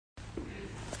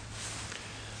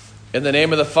In the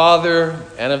name of the Father,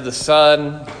 and of the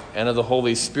Son, and of the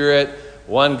Holy Spirit,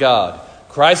 one God.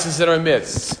 Christ is in our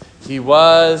midst. He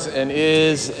was and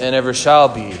is and ever shall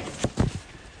be.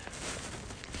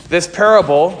 This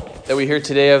parable that we hear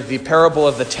today of the parable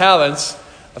of the talents,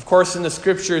 of course, in the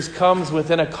scriptures comes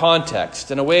within a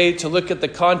context. And a way to look at the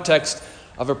context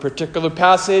of a particular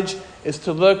passage is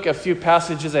to look a few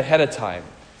passages ahead of time.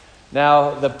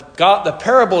 Now, the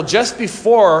parable just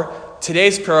before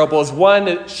today's parable is one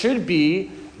that should be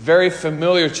very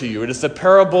familiar to you. It is the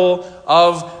parable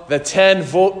of the 10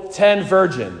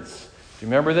 virgins. Do you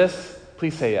remember this?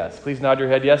 Please say yes. Please nod your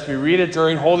head yes. We read it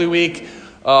during Holy Week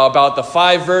about the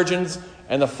 5 virgins,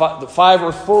 and the 5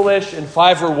 were foolish and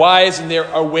 5 were wise, and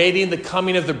they're awaiting the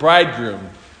coming of the bridegroom.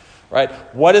 Right?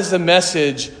 What is the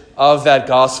message of that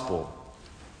gospel?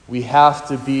 We have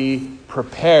to be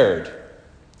prepared.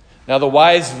 Now, the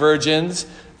wise virgins,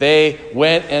 they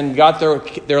went and got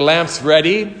their lamps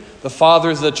ready. The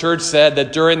fathers of the church said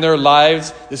that during their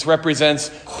lives, this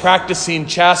represents practicing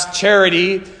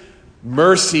charity,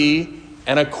 mercy,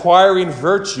 and acquiring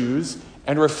virtues,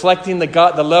 and reflecting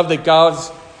the love that God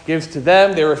gives to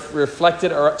them. They reflected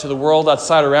to the world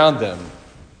outside around them.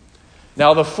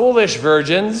 Now, the foolish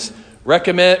virgins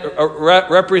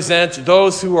represent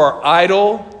those who are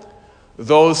idle,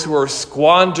 those who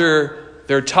squander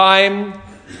their time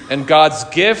and God's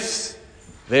gifts.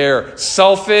 They're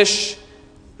selfish,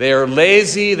 they are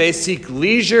lazy, they seek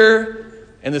leisure,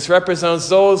 and this represents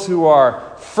those who are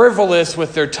frivolous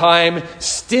with their time,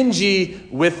 stingy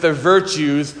with their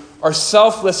virtues, are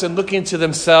selfless and looking to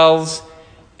themselves,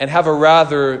 and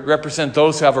represent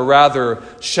those who have a rather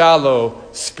shallow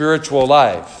spiritual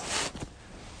life.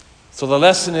 So the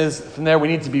lesson is, from there, we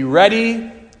need to be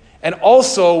ready, and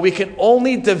also we can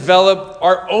only develop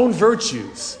our own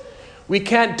virtues. We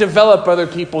can't develop other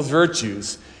people's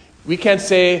virtues. We can't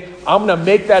say, I'm going to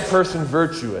make that person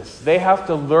virtuous. They have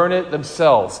to learn it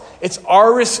themselves. It's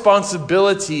our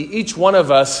responsibility, each one of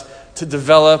us, to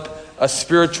develop a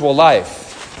spiritual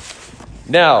life.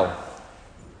 Now,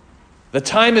 the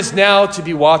time is now to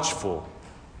be watchful,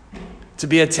 to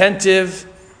be attentive,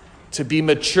 to be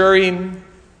maturing,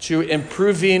 to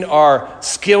improving our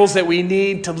skills that we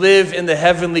need to live in the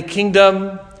heavenly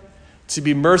kingdom, to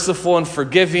be merciful and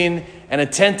forgiving and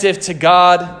attentive to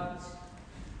God.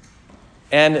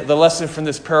 And the lesson from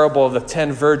this parable of the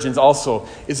 10 virgins also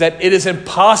is that it is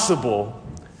impossible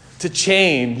to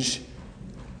change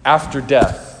after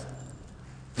death.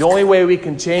 The only way we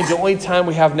can change, the only time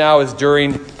we have now is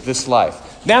during this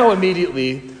life. Now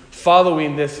immediately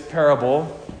following this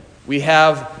parable, we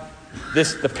have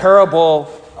the parable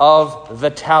of the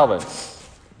talents.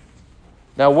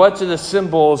 Now, what do the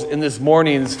symbols in this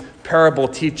morning's parable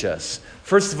teach us?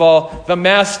 First of all, the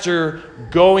master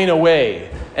going away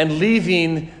and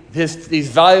leaving these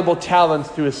valuable talents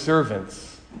to his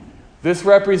servants. This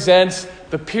represents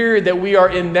the period that we are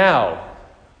in now,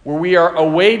 where we are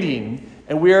awaiting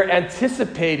and we are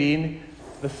anticipating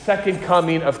the second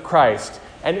coming of Christ.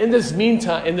 And in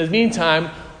the meantime,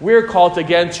 we're called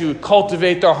again to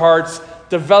cultivate our hearts,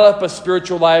 develop a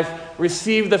spiritual life,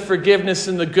 receive the forgiveness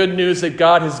and the good news that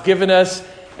God has given us,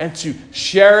 and to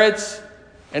share it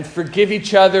and forgive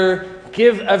each other,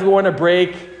 give everyone a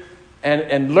break,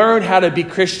 and learn how to be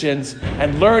Christians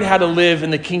and learn how to live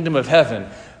in the kingdom of heaven.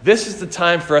 This is the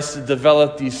time for us to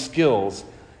develop these skills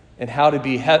and how to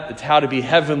be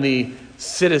heavenly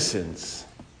citizens.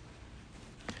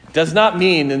 It does not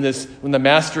mean in this, when the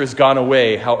master has gone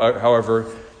away,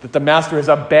 however, that the master has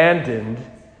abandoned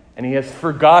and he has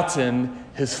forgotten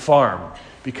his farm.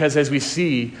 Because as we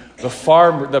see,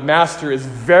 the master is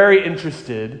very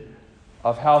interested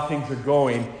of how things are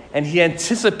going, and he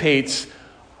anticipates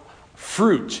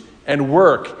fruit and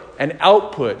work and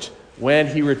output when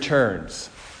he returns.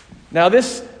 Now,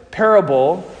 this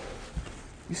parable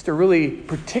used to really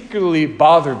particularly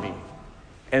bother me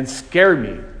and scare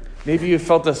me. Maybe you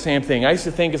felt the same thing. I used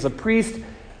to think as a priest,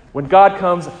 when God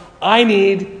comes, I do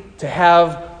need to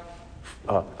have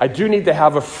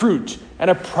a fruit and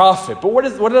a profit. But what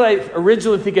did I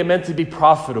originally think it meant to be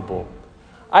profitable?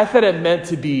 I thought it meant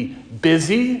to be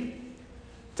busy,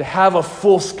 to have a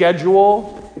full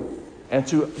schedule, and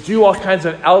to do all kinds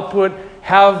of output,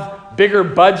 have bigger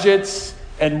budgets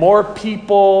and more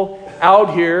people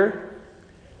out here,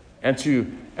 and to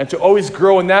always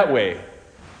grow in that way.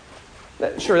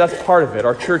 Sure, that's part of it.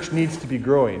 Our church needs to be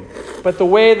growing. But the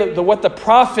way that what the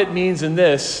profit means in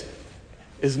this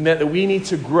is meant that we need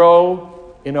to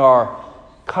grow in our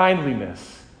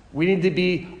kindliness. We need to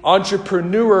be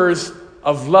entrepreneurs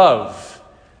of love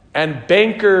and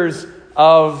bankers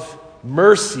of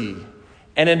mercy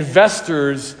and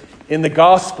investors in the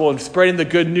gospel and spreading the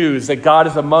good news that God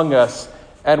is among us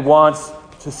and wants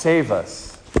to save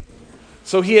us.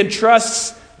 So he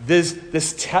entrusts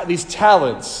these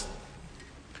talents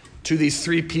to these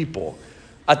three people.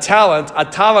 A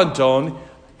talenton,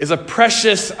 is a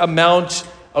precious amount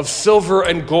of silver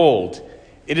and gold.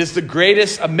 It is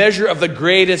a measure of the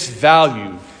greatest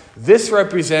value. This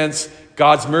represents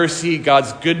God's mercy,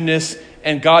 God's goodness,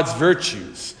 and God's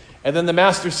virtues. And then the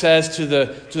master says to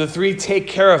the three, take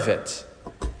care of it.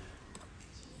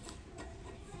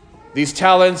 These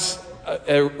talents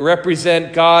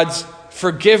represent God's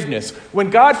forgiveness. When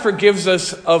God forgives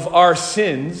us of our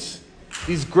sins,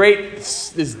 these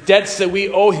debts that we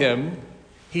owe him,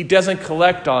 he doesn't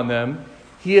collect on them.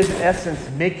 He is, in essence,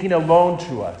 making a loan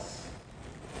to us.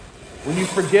 When you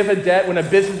forgive a debt, when a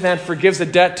businessman forgives a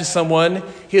debt to someone,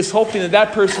 he is hoping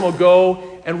that person will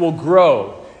go and will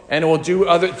grow and will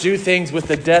do things with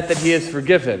the debt that he has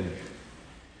forgiven.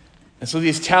 And so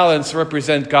these talents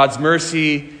represent God's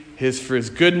mercy, for his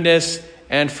goodness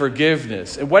and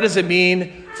forgiveness. And what does it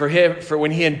mean for him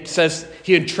when he says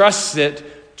he entrusts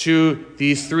it to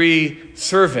these three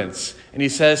servants and he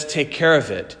says, take care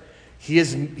of it? He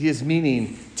is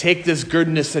meaning, take this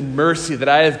goodness and mercy that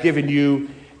I have given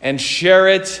you and share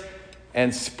it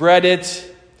and spread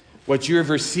it. What you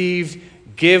have received,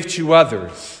 give to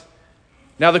others.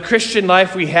 Now, the Christian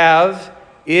life we have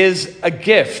is a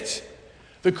gift.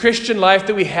 The Christian life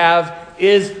that we have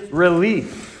is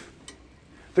relief.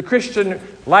 The Christian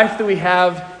life that we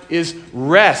have is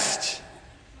rest.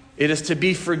 It is to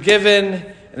be forgiven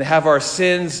and have our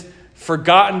sins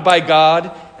forgotten by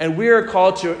God, and we are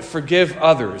called to forgive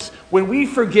others. When we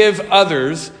forgive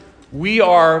others, we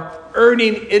are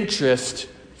earning interest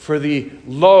for the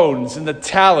loans and the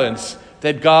talents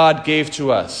that God gave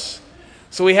to us.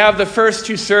 So we have the first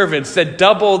two servants that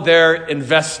doubled their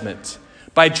investment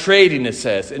by trading, it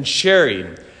says, and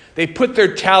sharing. They put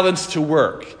their talents to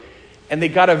work, and they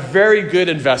got a very good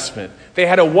investment. They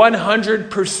had a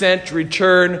 100%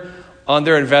 return on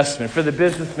their investment. For the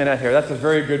businessman out here, that's a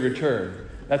very good return.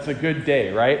 That's a good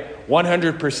day, right?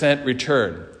 100%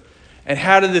 return. And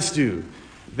how did this do?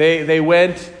 They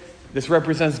went, this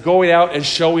represents going out and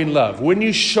showing love. When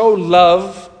you show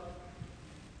love,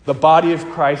 the body of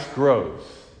Christ grows.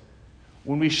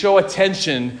 When we show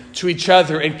attention to each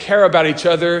other and care about each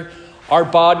other,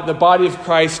 the body of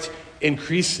Christ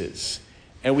increases.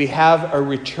 And we have a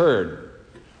return.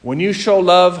 When you show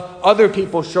love, other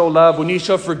people show love. When you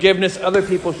show forgiveness, other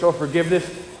people show forgiveness,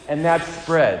 and that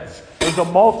spreads. There's a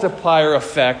multiplier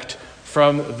effect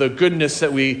from the goodness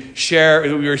that we share,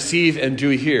 that we receive and do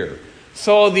here.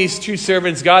 So these two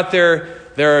servants got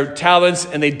their talents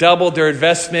and they doubled their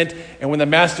investment. And when the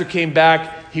master came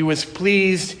back, he was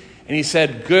pleased and he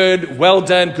said, "Good, well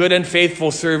done, good and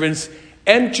faithful servants.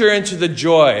 Enter into the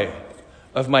joy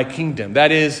of my kingdom."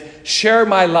 That is, share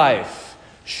my life,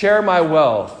 share my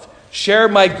wealth, share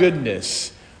my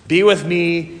goodness. Be with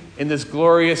me in this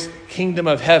glorious kingdom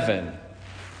of heaven.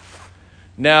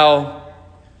 Now,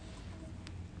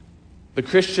 the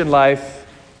Christian life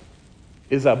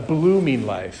is a blooming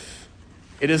life.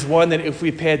 It is one that if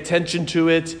we pay attention to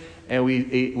it and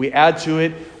we add to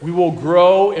it, we will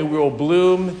grow and we will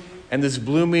bloom, and this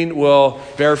blooming will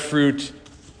bear fruit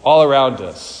all around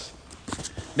us.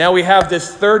 Now we have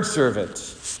this third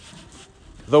servant,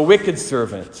 the wicked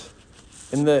servant.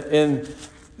 In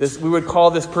this, we would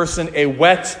call this person a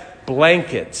wet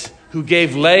blanket, who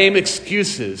gave lame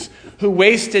excuses, who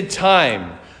wasted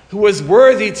time, who was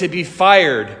worthy to be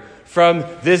fired from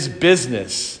this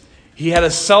business. He had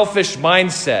a selfish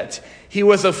mindset. He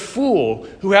was a fool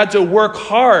who had to work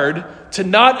hard to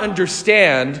not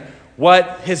understand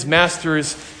what his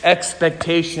master's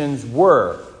expectations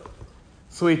were.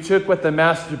 So he took what the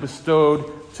master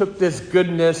bestowed, took this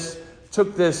goodness,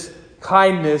 took this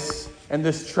kindness and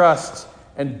this trust,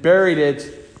 and buried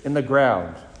it in the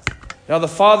ground. Now the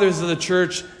fathers of the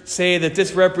church say that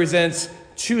this represents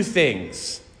two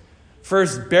things.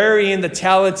 First, burying the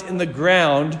talent in the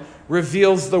ground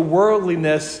reveals the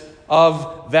worldliness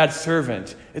of that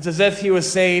servant. It's as if he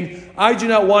was saying, I do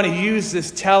not want to use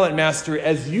this talent, master,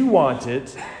 as you want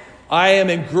it. I am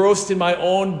engrossed in my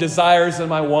own desires and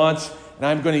my wants, and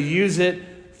I'm going to use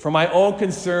it for my own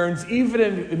concerns, even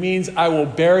if it means I will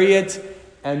bury it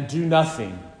and do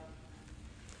nothing.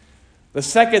 The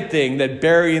second thing that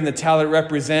burying the talent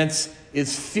represents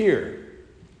is fear.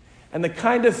 And the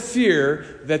kind of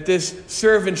fear that this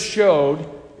servant showed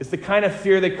is the kind of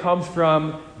fear that comes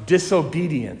from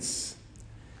disobedience.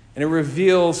 And it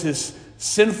reveals his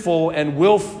sinful and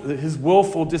his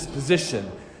willful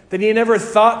disposition, that he never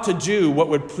thought to do what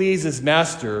would please his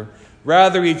master.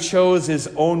 Rather, he chose his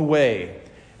own way.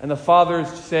 And the fathers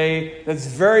say that's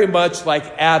very much like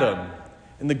Adam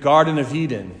in the Garden of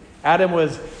Eden. Adam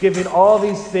was given all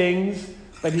these things,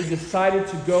 but he decided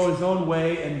to go his own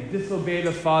way and disobey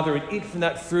the Father and eat from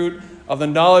that fruit of the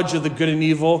knowledge of the good and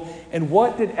evil. And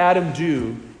what did Adam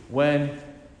do when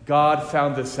God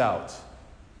found this out?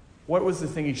 What was the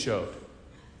thing he showed?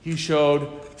 He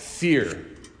showed fear.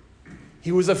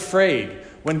 He was afraid.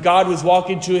 When God was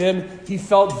walking to him, he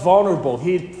felt vulnerable.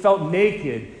 He felt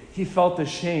naked. He felt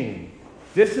ashamed.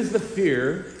 This is the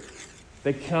fear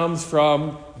that comes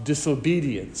from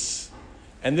disobedience.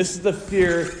 And this is the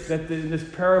fear that in this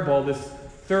parable, this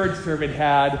third servant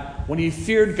had when he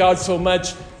feared God so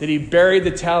much that he buried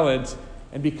the talent.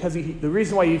 And because the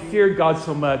reason why he feared God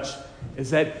so much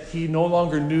is that he no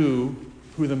longer knew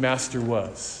who the master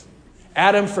was.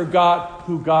 Adam forgot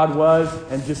who God was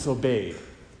and disobeyed.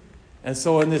 And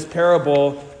so in this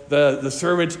parable, the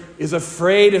servant is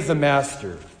afraid of the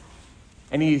master.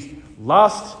 And he's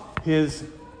lost his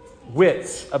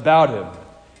wits about him.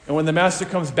 And when the master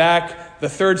comes back, the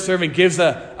third servant gives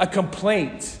a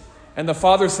complaint. And the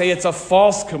fathers say it's a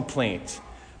false complaint.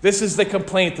 This is the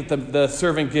complaint that the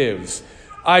servant gives.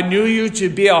 I knew you to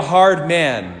be a hard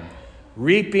man,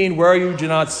 reaping where you do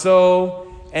not sow,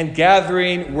 and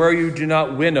gathering where you do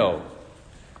not winnow.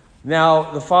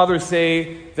 Now, the fathers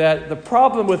say that the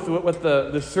problem with what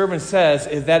the servant says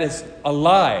is that it's a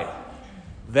lie,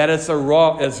 that it's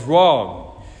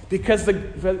wrong. Because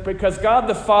God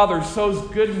the Father sows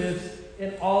goodness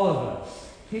in all of us.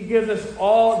 He gives us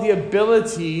all the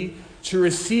ability to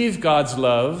receive God's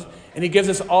love, and he gives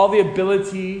us all the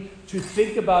ability to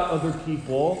think about other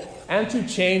people and to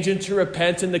change and to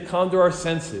repent and to come to our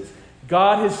senses.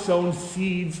 God has sown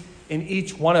seeds in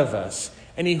each one of us,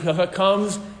 and he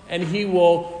comes and he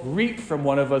will reap from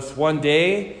one of us one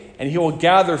day, and he will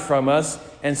gather from us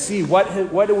and see what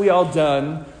have we all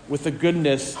done with the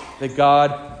goodness that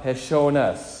God has shown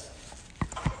us.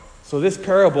 So this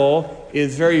parable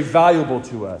is very valuable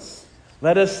to us.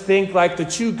 Let us think like the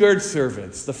two good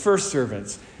servants, the first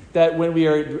servants, that when we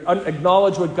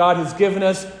acknowledge what God has given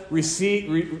us,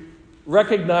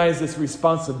 recognize this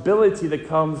responsibility that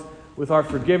comes with our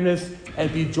forgiveness,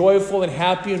 and be joyful and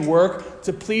happy and work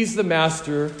to please the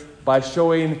Master by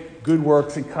showing good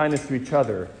works and kindness to each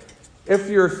other. If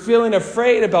you're feeling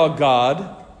afraid about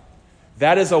God,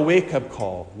 that is a wake-up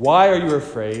call. Why are you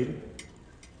afraid?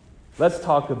 Let's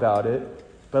talk about it,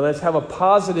 but let's have a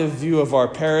positive view of our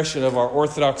parish and of our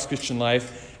Orthodox Christian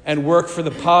life and work for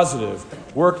the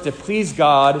positive. Work to please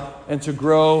God and to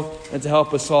grow and to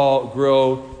help us all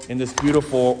grow in this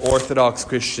beautiful Orthodox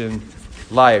Christian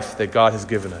life that God has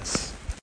given us.